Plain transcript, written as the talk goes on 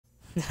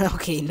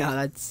Okay, no,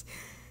 that's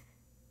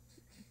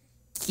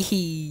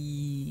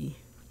key.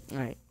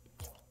 Alright.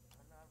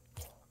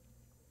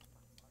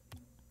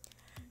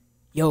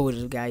 Yo, what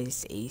is up, guys?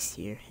 It's Ace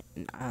here.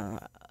 And,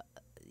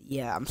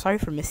 yeah, I'm sorry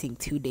for missing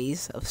 2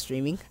 days of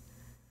streaming.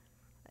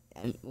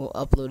 And well,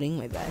 uploading,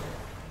 my bad.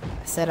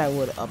 I said I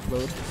would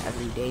upload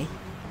every day.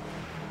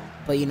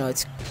 But you know,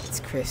 it's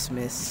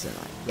Christmas. And,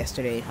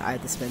 yesterday, I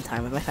had to spend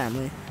time with my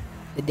family.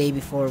 The day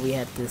before, we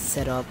had to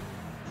set up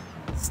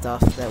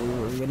stuff that we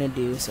were gonna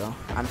do. So,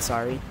 I'm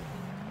sorry.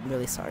 I'm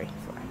really sorry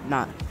for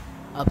not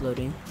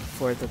uploading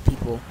for the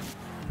people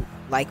who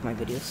like my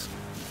videos.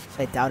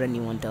 So I doubt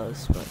anyone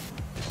does, but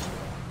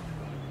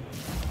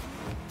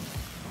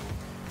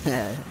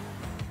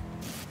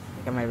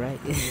am I right?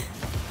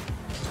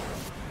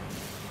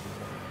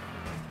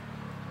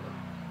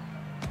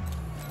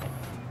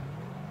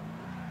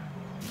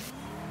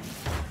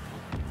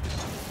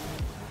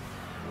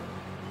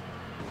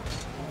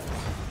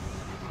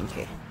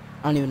 Okay.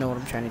 I don't even know what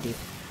I'm trying to do.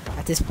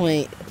 At this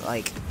point,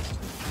 like,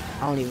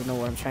 I don't even know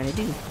what I'm trying to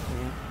do.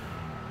 Man.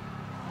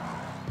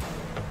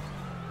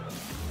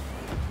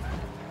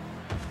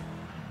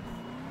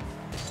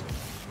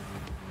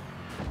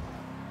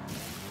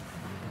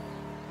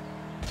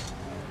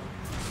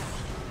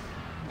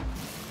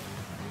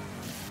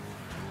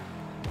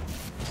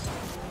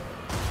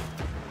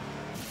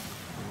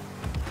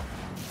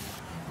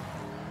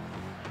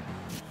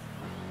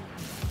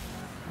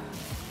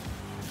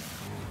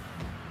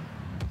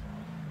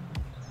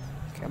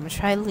 Okay, I'm gonna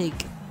try,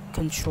 like,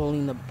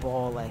 controlling the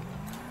ball, like,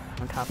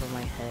 on top of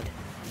my head.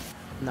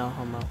 No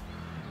homo.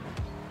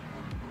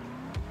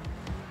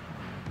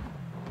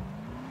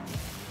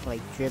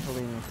 Like,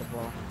 dribbling with the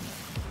ball.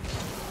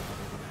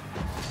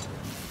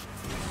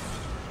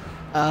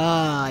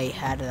 Ah, I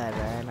had that,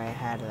 man. I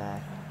had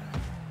that.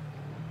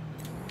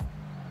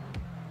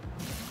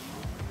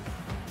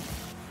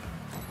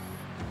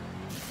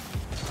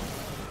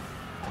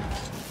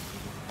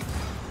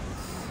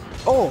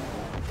 Oh!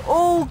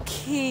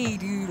 Okay,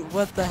 dude.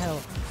 What the hell?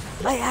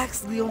 I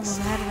actually almost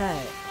had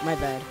that. My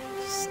bad.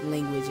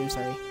 Language, I'm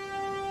sorry.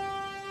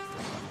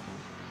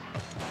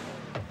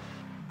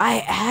 I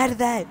had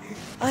that.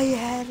 I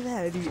had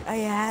that, dude. I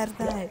had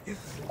that.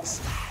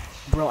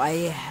 Bro,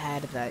 I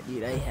had that,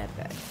 dude. I had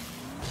that.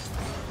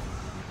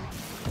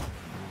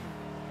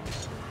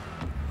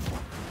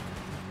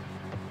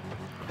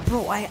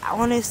 Bro, I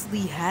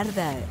honestly had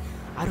that.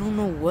 I don't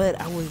know what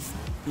I was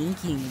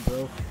thinking,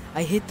 bro.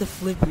 I hit the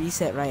flip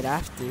reset right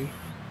after.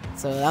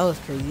 So that was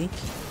crazy.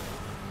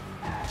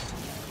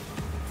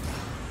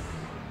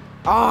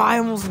 Oh, I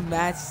almost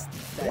matched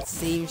that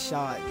same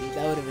shot, dude.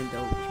 That would have been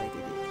dope if I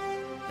did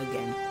it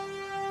again.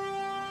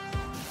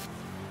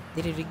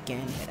 Did it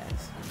again,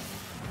 headass.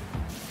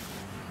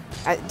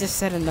 I just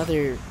said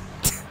another.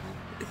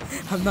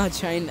 I'm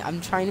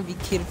trying to be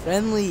kid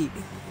friendly.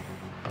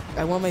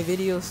 I want my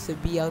videos to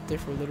be out there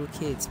for little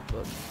kids,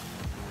 but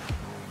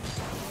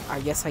I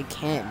guess I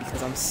can't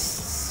because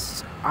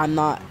I'm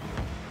not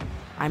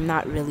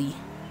really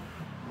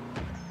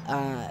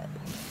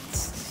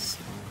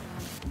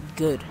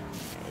good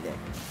right there.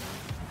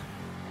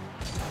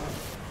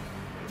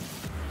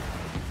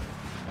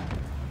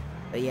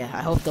 But yeah,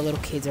 I hope the little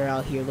kids are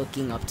out here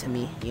looking up to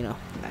me, you know.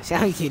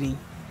 I'm kidding.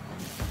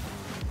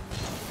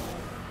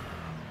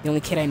 The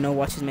only kid I know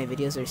watches my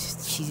videos is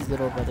Cheesy's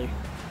little brother.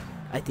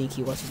 I think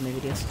he watches my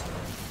videos.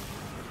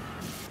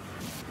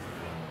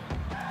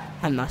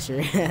 I'm not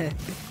sure.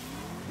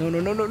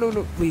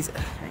 No, please.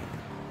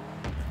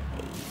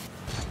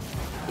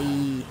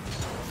 Hey.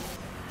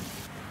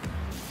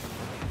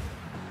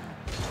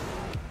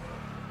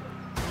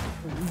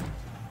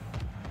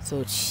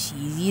 So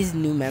Cheesy is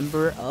new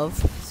member of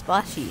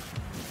Splashy.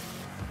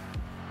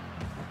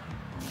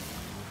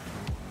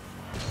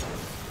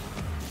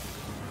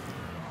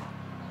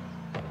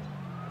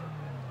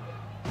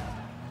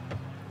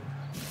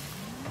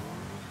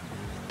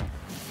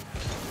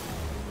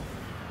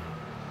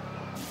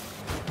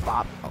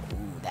 Bob. Oh,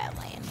 that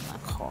landed on my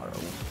car.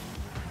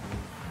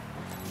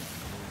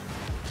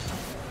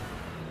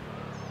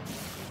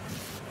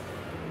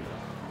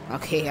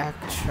 Okay, I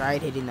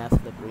tried hitting that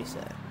flip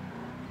reset.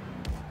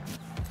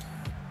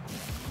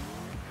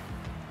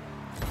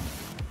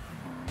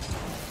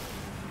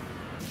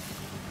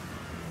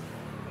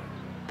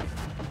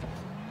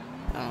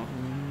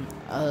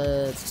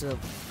 So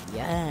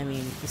yeah, I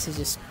mean, this is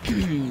just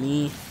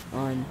me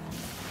on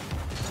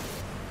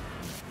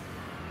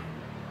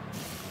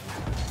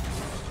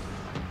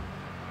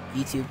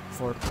YouTube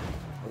for a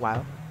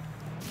while.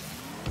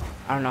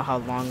 I don't know how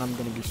long I'm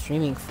gonna be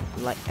streaming.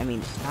 Like, I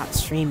mean, not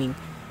streaming,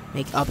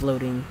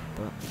 uploading,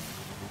 but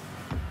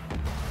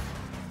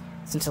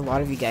since a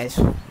lot of you guys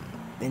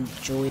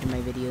enjoyed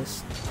my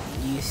videos,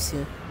 used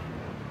to,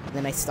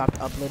 then I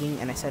stopped uploading,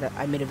 and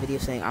I made a video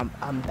saying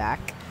I'm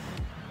back,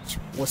 which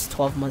was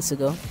 12 months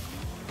ago.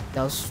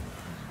 That was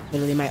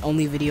literally my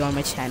only video on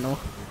my channel.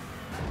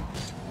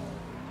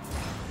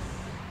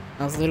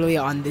 I was literally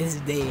on this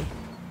day,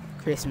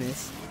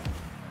 Christmas.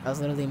 That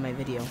was literally my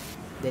video,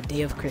 the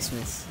day of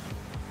Christmas.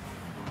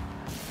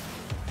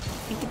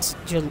 think it's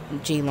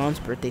Jaylon's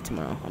birthday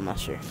tomorrow. I'm not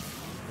sure.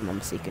 I'm not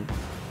mistaken.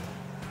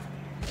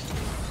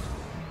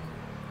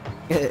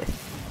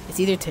 It's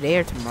either today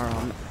or tomorrow.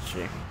 I'm not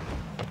sure.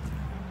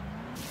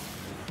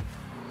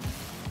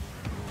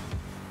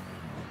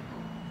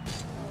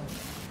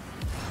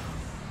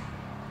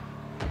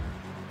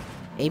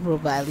 April,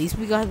 but at least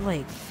we got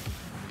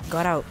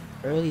out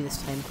early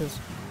this time, because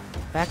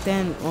back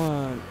then,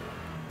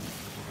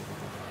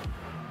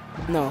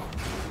 no,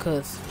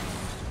 because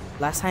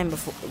last time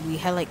before we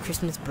had like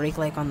Christmas break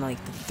like on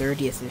like the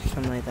 30th or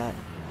something like that.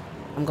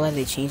 I'm glad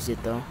they changed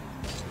it though.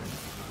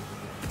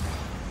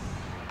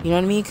 You know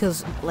what I mean?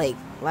 Because like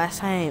last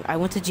time I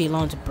went to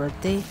Jaylon's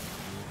birthday.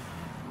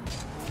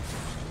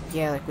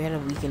 Yeah, like we had a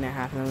week and a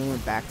half, and then we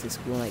went back to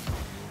school like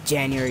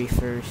January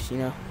 1st, you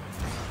know.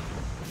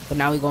 But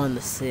now we go on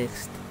the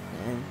 6th,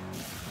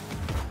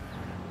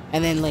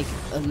 and then like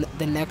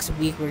the next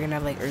week we're gonna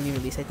have like early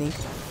release, I think,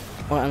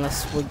 or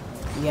unless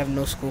we have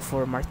no school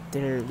for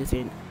Martin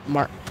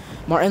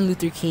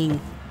Luther King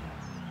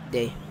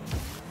Day.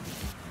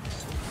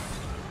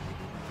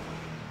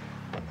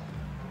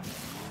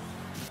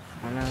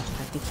 I don't know.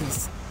 I think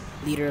he's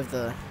leader of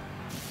the.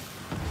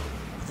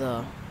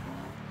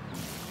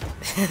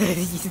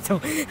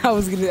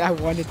 I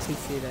wanted to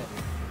say that.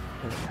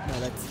 No,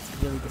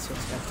 that's really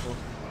disrespectful.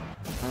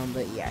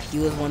 But yeah, he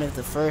was one of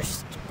the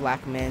first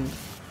black men.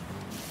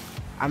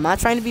 I'm not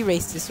trying to be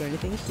racist or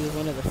anything. He was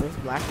one of the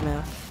first black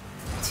men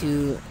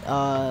to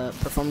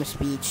perform a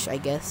speech, I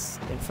guess,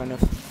 in front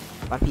of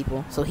black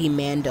people. So he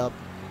manned up.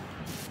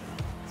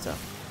 So.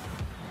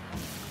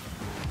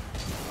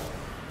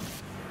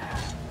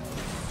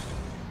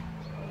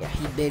 Yeah,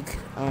 he big.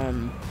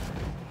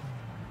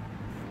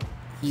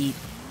 He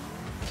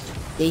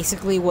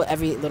basically what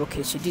every little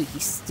kid should do. He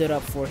stood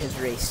up for his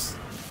race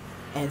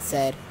and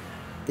said,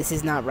 "This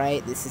is not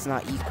right. This is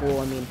not equal.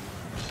 I mean,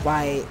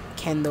 why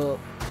can the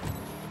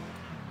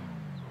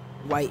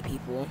white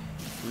people?"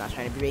 I'm not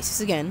trying to be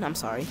racist again. I'm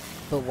sorry,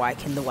 but why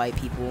can the white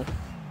people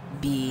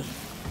be?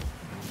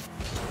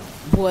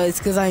 Well, it's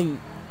because I'm.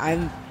 I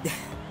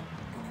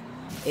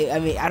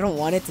mean, I don't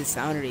want it to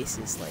sound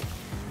racist. Like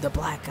the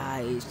black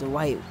guys, the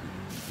white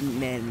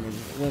men and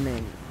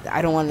women.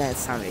 I don't want that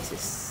to sound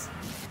racist.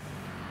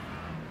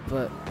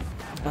 But,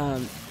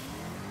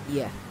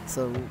 yeah.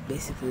 So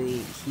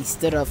basically, he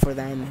stood up for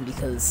them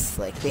because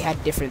like they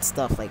had different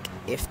stuff. Like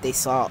if they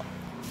saw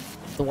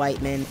the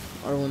white men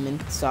or women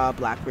saw a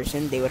black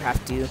person, they would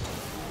have to,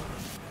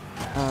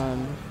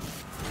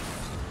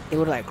 they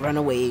would like run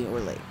away or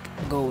like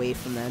go away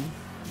from them.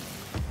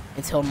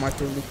 Until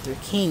Martin Luther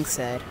King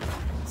said,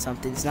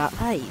 "Something's not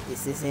right.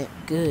 This isn't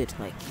good.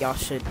 Like y'all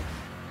should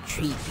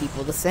treat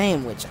people the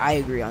same," which I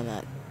agree on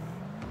that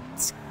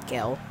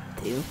scale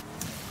too.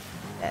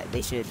 That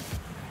they should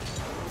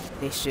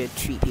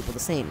treat people the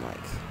same.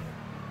 Like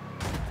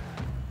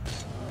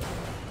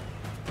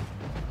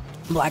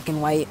black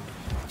and white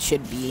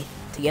should be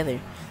together.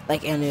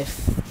 Like, and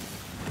if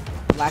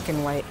black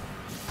and white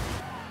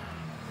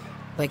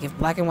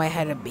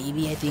had a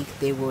baby, I think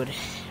they would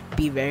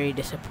be very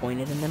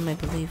disappointed in them, I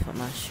believe. I'm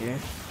not sure.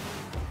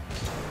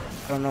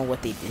 I don't know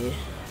what they did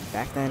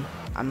back then.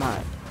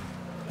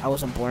 I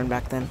wasn't born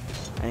back then.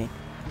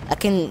 I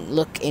can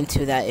look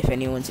into that if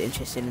anyone's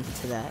interested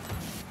into that.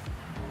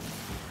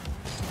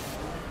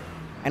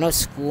 I know it's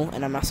school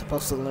and I'm not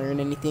supposed to learn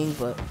anything,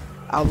 but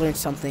I'll learn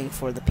something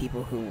for the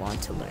people who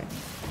want to learn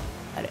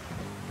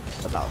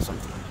about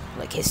something,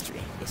 like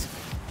history,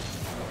 basically.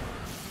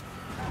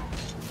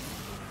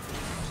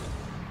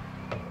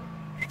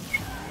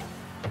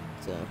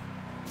 So.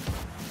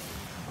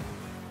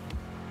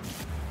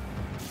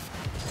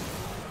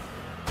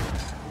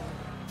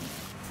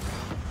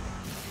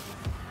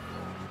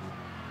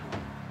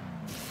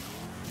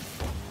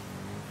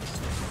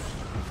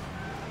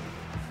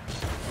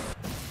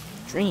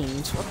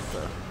 Dreams? What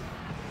the?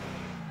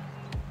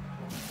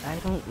 I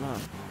don't know.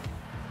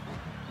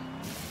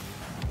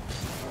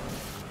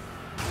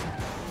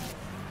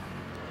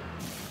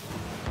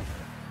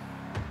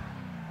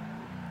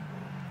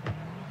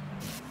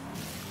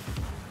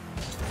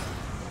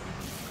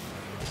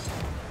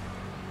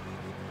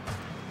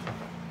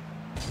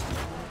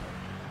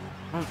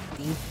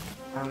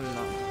 I don't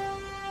know.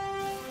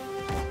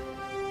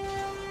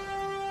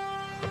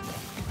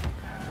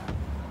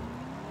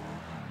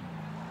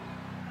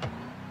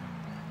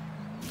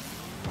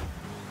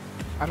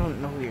 I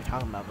don't know who you're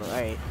talking about, but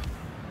alright.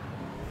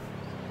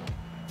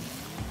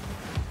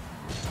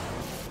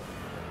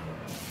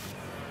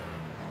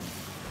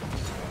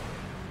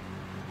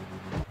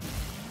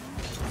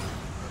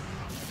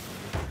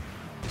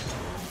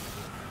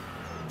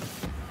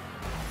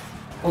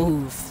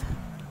 Oof.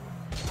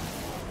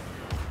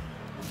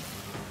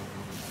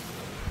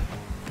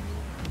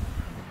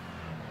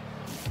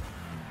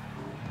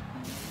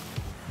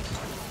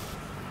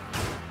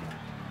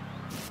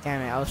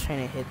 Damn it, I was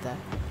trying to hit that.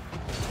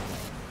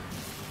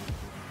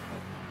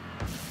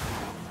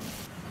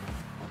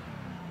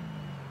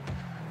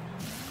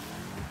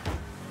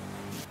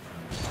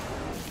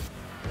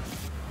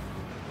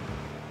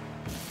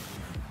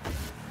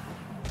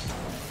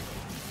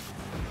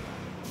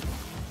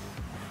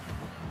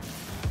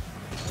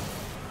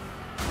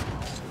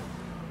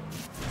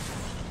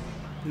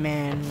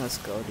 Man, let's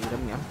go, dude.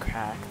 I'm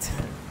cracked.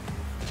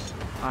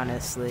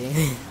 Honestly.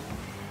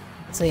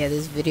 So yeah,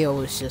 this video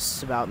was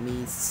just about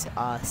me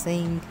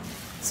saying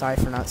sorry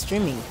for not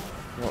streaming.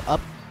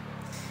 Well,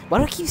 why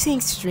do I keep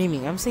saying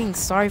streaming? I'm saying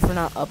sorry for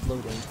not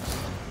uploading.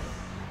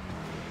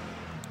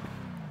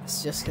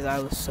 It's just because I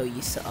was so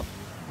used to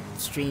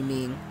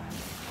streaming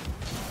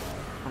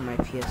on my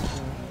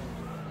PS4.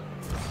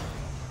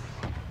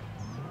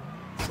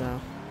 So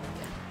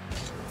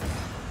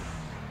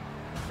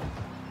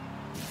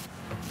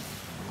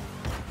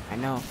I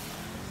know.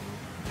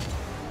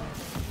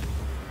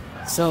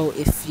 So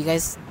if you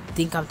guys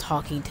think I'm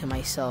talking to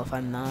myself,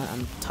 I'm not.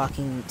 I'm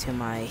talking to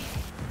my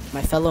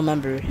fellow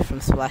member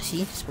from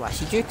Splashy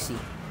Drixie.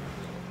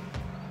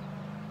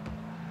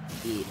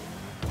 Yeah.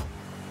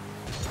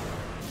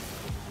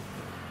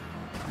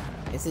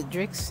 Is it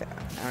Drix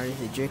or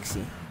is it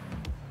Drixie?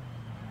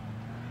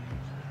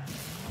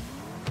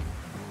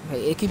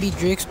 Okay, it could be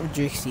Drix or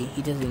Drixie.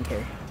 He doesn't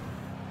care.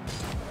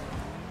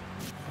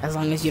 As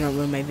long as you don't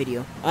ruin my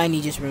video. And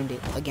you just ruined it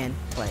again.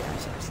 Twice.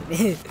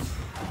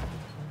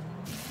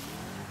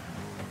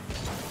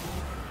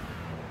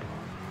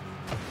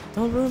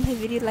 Don't ruin my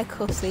video like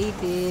Jose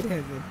did.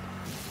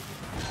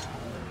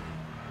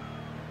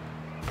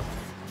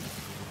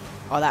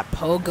 Oh, that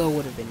pogo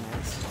would have been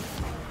nice.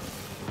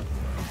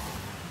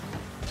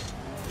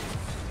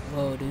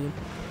 Whoa, dude.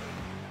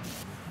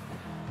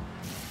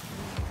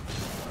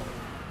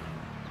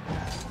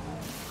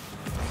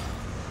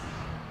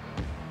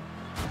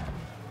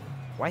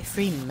 Why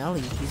free Melly?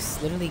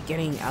 He's literally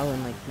getting out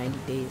in like 90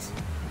 days.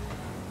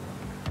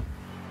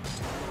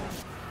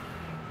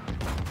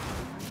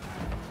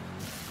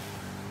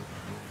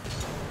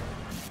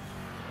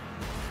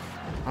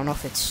 I don't know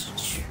if it's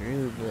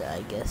true, but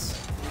I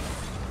guess.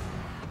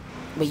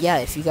 But yeah,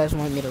 if you guys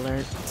want me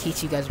to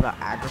teach you guys about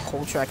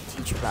agriculture, I can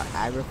teach you about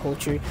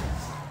agriculture.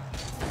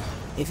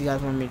 If you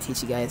guys want me to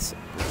teach you guys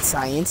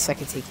science, I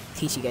can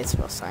teach you guys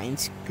about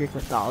science. Greek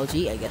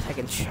mythology, I guess I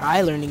can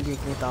try learning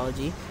Greek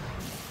mythology.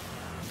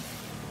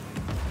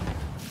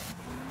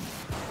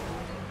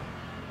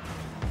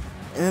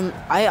 And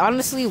I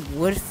honestly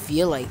would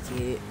feel like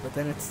it, but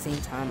then at the same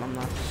time, I'm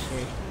not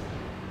sure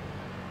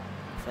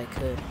if I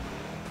could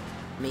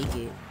make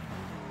it.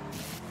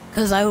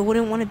 Cause I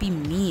wouldn't want to be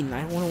mean.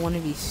 I wouldn't want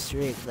to be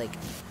strict. Like,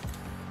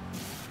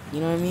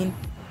 you know what I mean?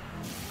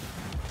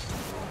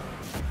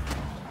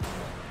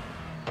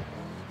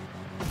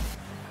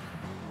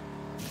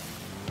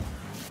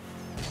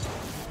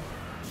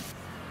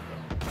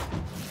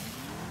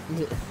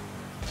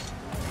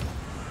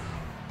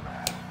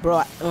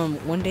 Bro,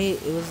 one day,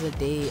 it was the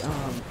day,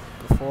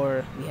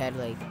 before we had,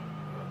 like,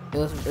 it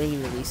was an early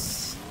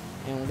release,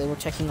 and they were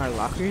checking our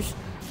lockers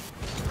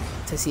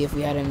to see if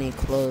we had any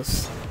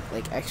clothes,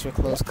 like, extra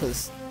clothes,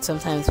 because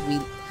sometimes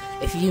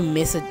if you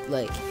miss it,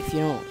 like, if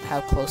you don't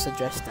have clothes to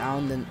dress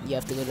down, then you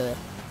have to go to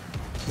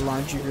the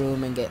laundry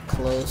room and get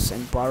clothes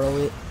and borrow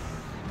it.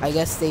 I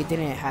guess they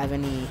didn't have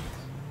any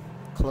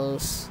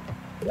clothes.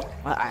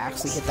 I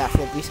actually hit that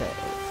flip reset.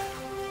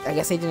 I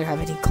guess they didn't have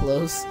any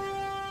clothes.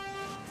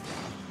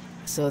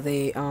 So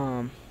they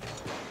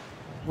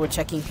were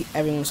checking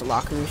everyone's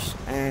lockers,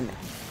 and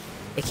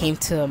it came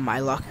to my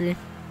locker,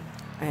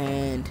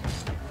 and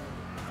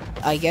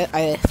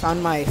I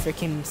found my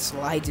freaking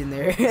slides in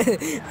there.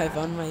 I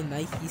found my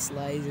Nike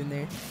slides in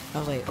there. I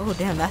was like, oh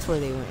damn, that's where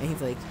they went. And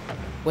he's like,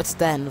 what's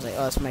that? And I was like,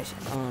 oh, it's my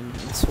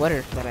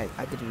sweater that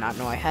I did not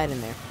know I had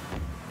in there.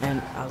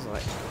 And I was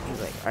like,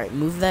 he's like, all right,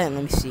 move that and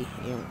let me see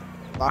your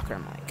locker.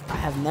 I'm like,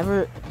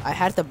 I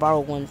had to borrow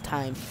one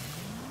time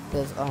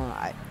because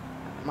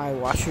my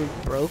washer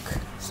broke,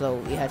 so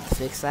we had to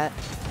fix that.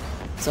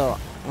 So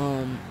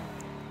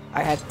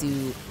I had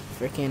to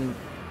freaking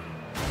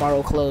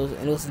borrow clothes,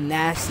 and it was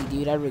nasty,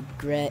 dude. I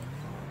regret,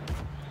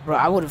 bro.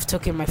 I would have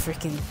taken my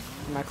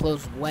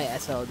clothes wet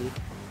as hell, dude.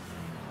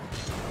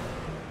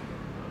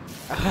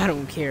 I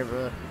don't care,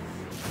 bro.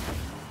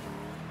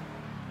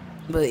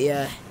 But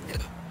yeah.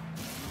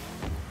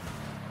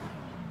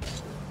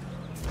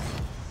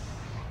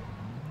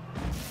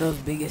 Those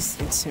biggest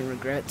instant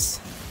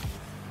regrets.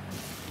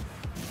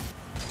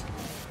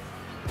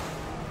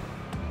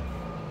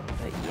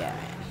 But yeah,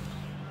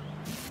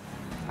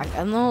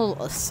 I know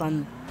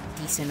some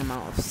decent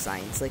amount of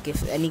science. Like,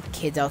 if any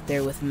kids out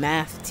there with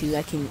math too,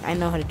 I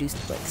know how to do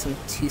like some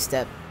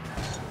two-step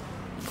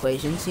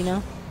equations, you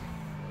know?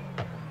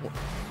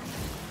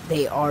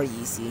 They are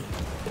easy.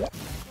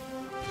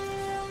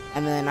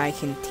 And then I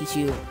can teach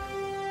you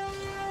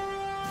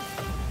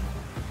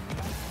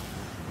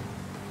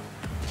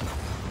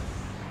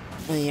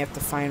and you have to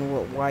find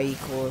what y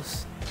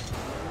equals.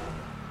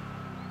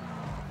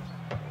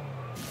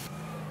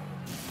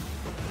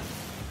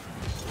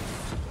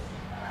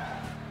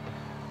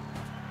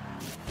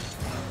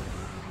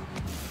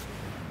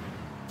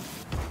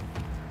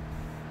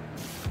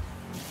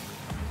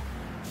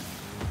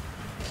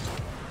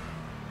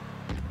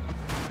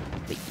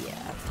 But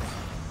yeah.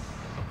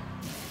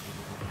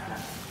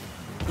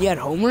 You had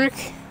homework?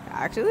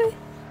 Actually?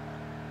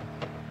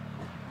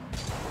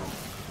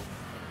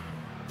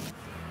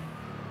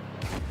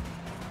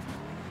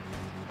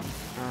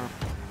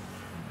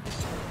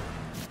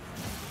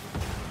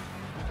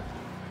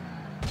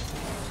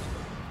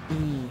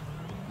 Mm.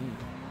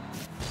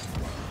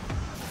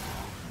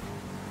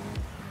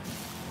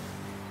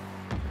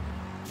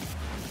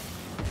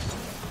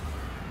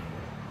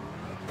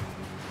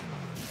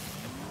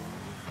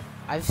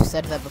 I've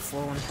said that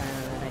before one time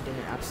and I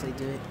didn't actually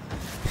do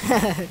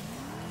it.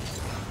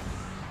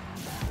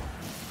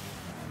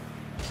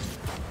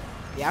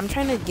 Yeah, I'm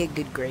trying to get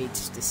good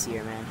grades this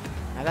year, man.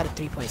 I got a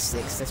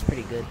 3.6. That's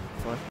pretty good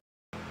for.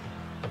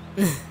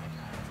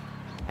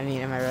 I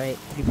mean, am I right?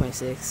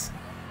 3.6.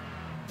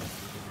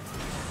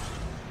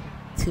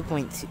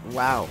 2.2.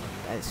 Wow,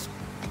 that's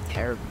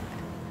terrible,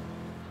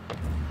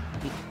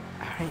 man.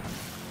 Alright.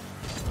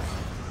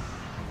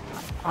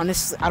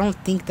 Honestly, I don't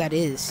think that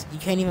is. You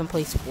can't even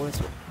play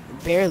sports.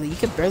 Barely. You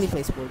can barely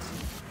play sports.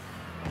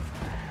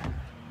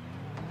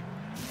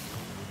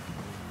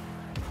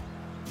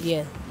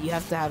 Yeah, you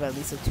have to have at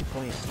least a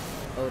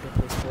 2.0 to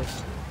play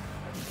sports.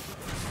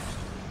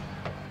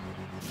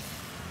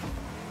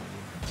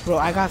 Bro,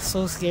 I got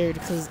so scared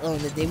because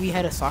the day we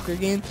had a soccer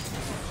game,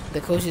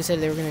 the coaches said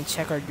they were gonna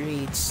check our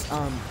grades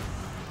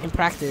in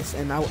practice,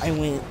 and I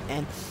went,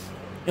 and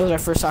it was our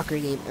first soccer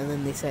game, and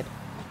then they said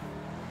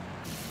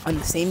on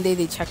the same day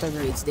they checked our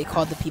grades, they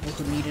called the people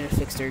who needed to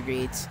fix their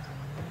grades,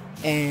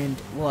 and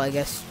well, I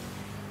guess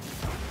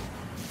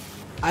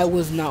I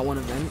was not one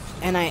of them,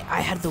 and I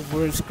had the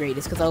worst grade.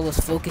 It's because I was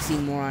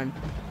focusing more on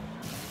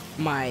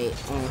my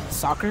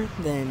soccer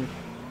than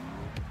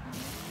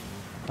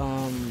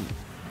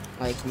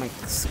like my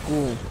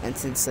school, and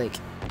since like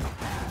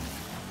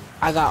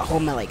I got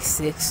home at like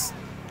 6,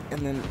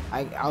 and then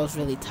I was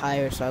really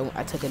tired, so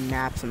I took a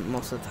nap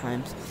most of the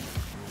times,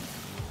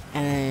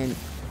 and then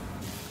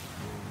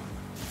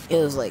it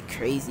was like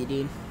crazy,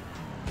 dude.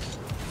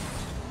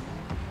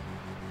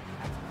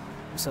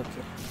 It's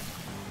okay.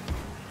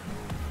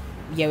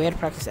 Yeah, we had to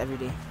practice every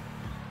day.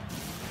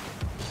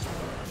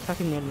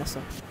 Fucking near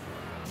Nessa.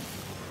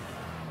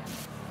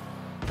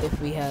 If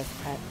we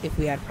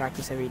had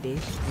practice every day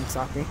in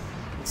soccer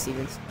in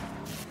Stevens.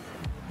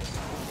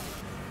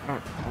 I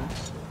don't know.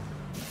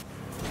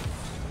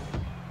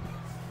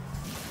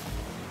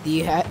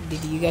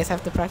 Did you guys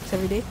have to practice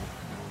every day?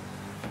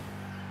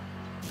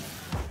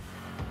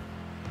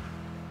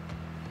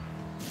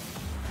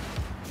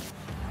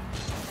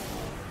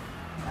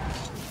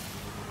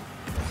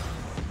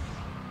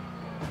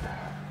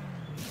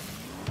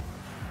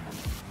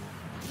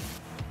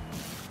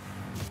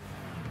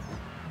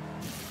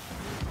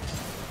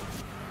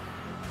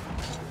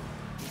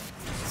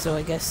 So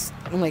I guess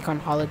like on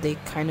holiday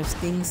kind of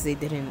things they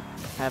didn't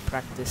have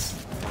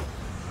practice,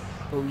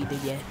 but we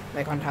did, yeah.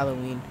 Like on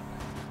Halloween.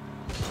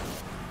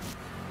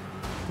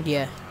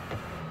 Yeah.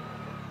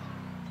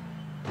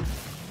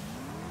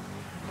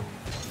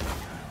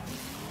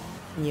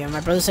 Yeah, my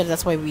brother said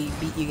that's why we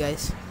beat you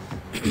guys.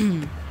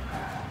 In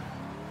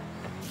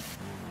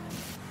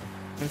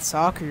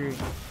soccer,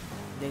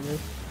 nigga.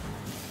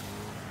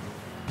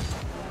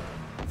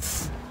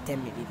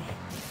 Damn it, dude.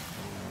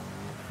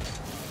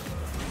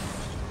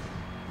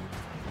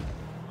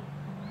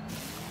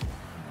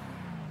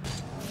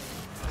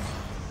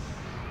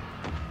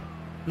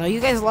 No,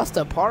 you guys lost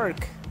to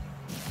Park.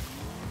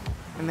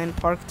 And then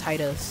Park tied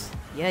us.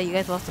 Yeah, you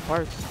guys lost to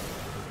Park.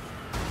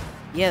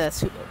 Yeah,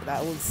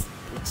 that was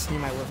the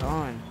team I was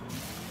on.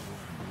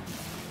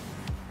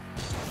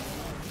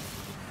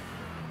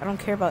 I don't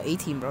care about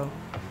 18, bro.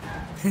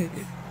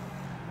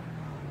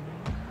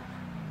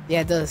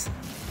 Yeah, it does.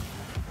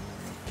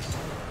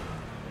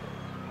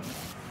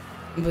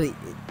 But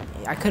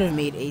I could have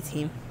made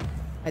 18.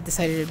 I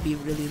decided to be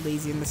really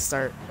lazy in the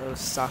start of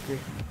soccer.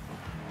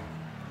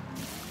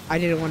 I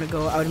didn't want to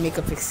go. I would make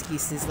up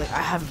excuses like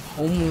I have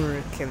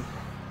homework and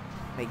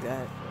like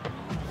that.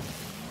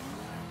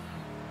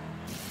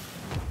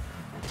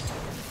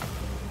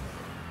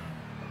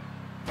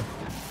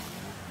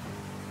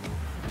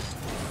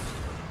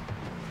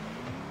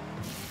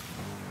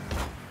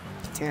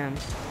 Damn.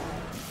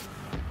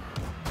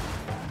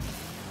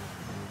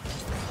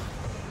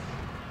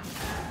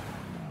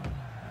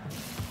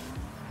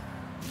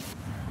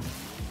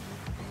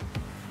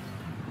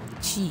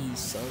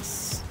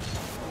 Jesus.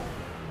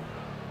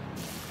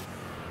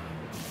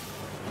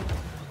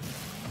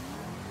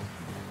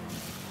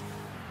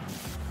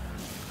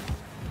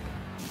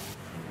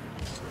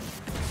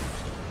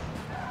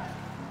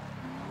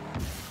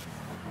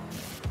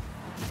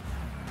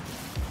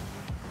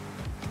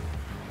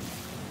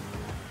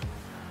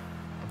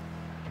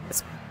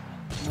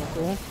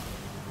 Cool.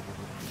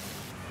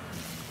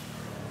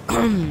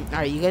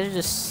 Alright, you guys are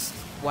just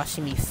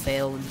watching me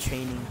fail in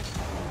training.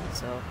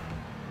 So,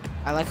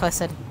 I like how I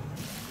said,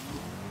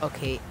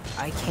 okay,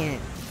 I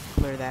can't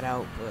blur that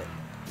out,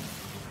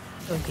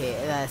 but, okay,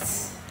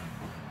 that's,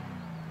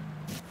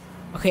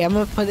 okay, I'm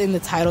gonna put in the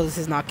title, this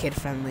is not kid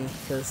friendly,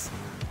 because,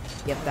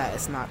 yep, that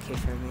is not kid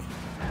friendly.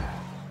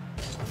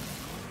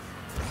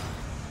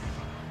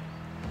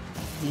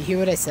 Did you hear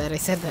what I said? I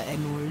said the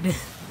N-word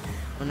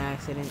on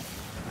accident.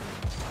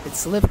 It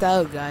slipped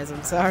out, guys.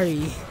 I'm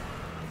sorry.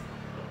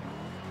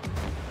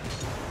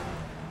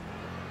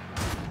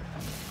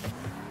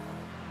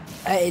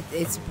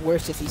 It's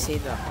worse if you say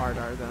the hard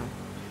R though.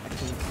 I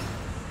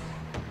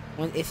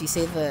think. If you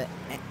say the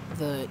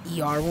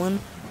ER one,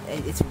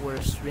 it's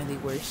worse, really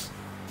worse.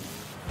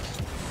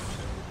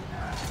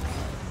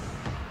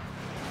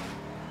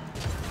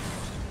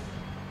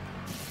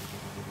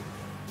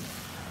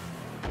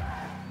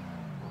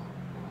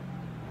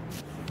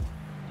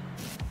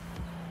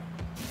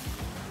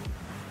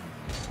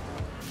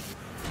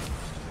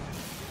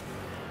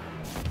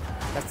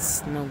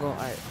 That's no go.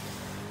 Alright.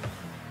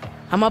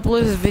 I'm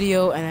uploading this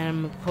video and then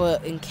I'm gonna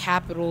put in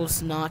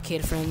capitals not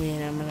kid friendly,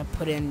 and I'm gonna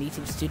put in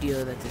YouTube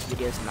Studio that this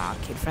video is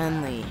not kid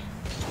friendly,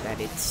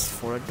 that it's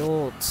for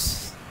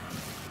adults.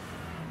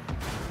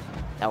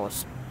 That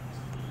was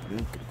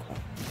pretty cool.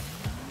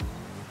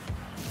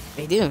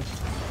 They do.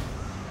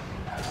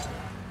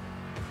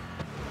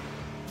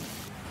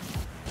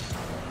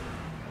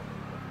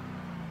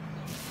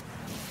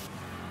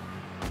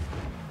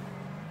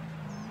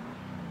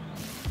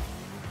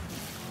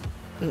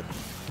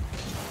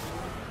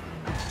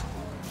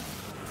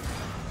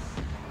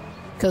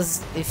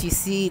 Because if you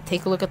see,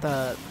 take a look at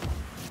the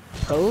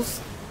pros.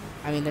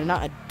 I mean, they're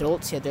not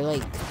adults yet. They're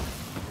like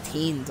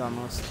teens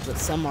almost, but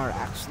some are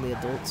actually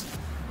adults.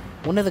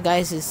 One of the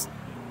guys is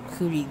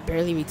who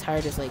barely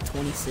retired is like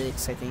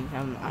 26, I think.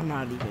 I'm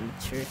not even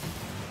sure.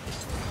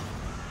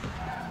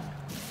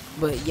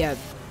 But yeah,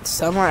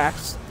 some are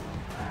actually.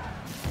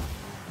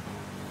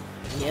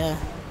 Yeah,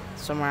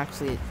 some are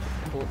actually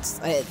adults.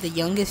 The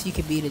youngest you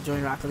could be to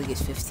join Rocket League is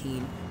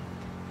 15,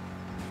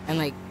 and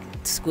like.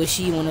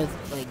 Squishy, one of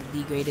like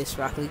the greatest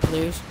Rocket League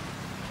players,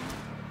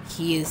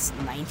 he is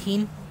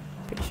 19,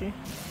 pretty sure.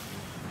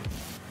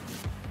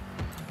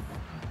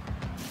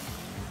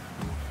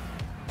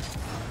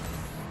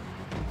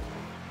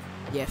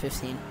 Yeah,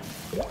 15.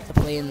 To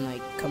play in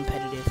like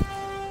competitive.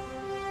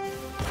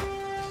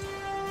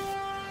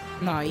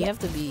 No, you have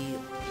to be.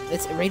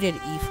 It's rated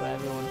E for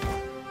everyone.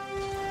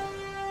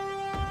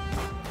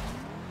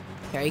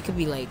 Yeah, you could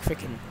be like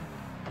freaking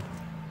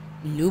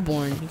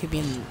newborn. You could be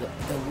in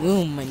the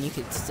womb and you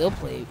could still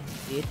play,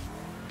 dude.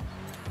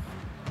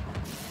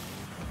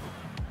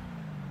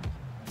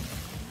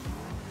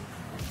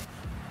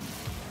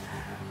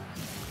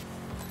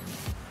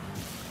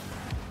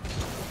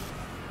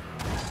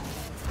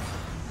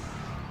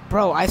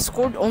 Bro, I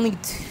scored only 2.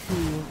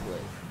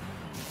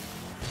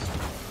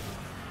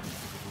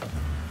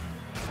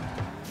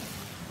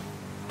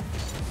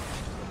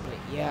 But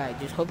yeah, I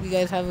just hope you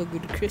guys have a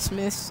good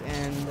Christmas,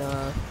 and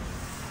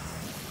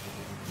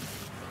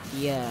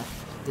yeah,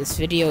 this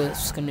video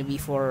is gonna be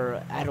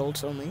for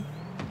adults only,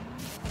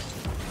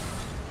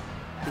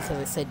 because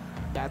I said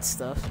bad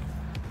stuff.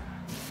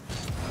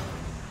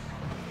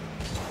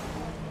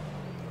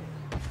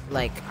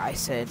 Like I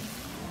said,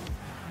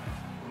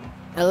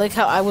 I like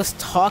how I was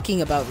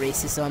talking about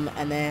racism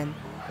and then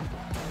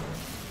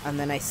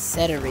I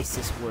said a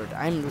racist word.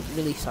 I'm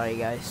really sorry,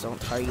 guys. Don't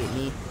target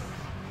me.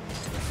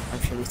 I'm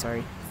really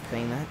sorry for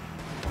saying that.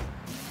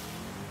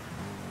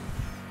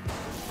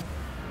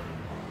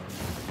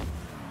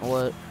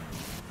 What?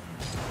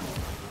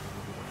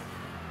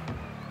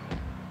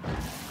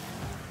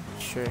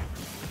 Sure.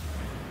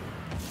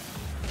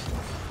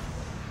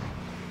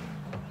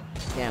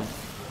 Damn.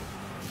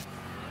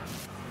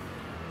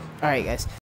 Alright, guys.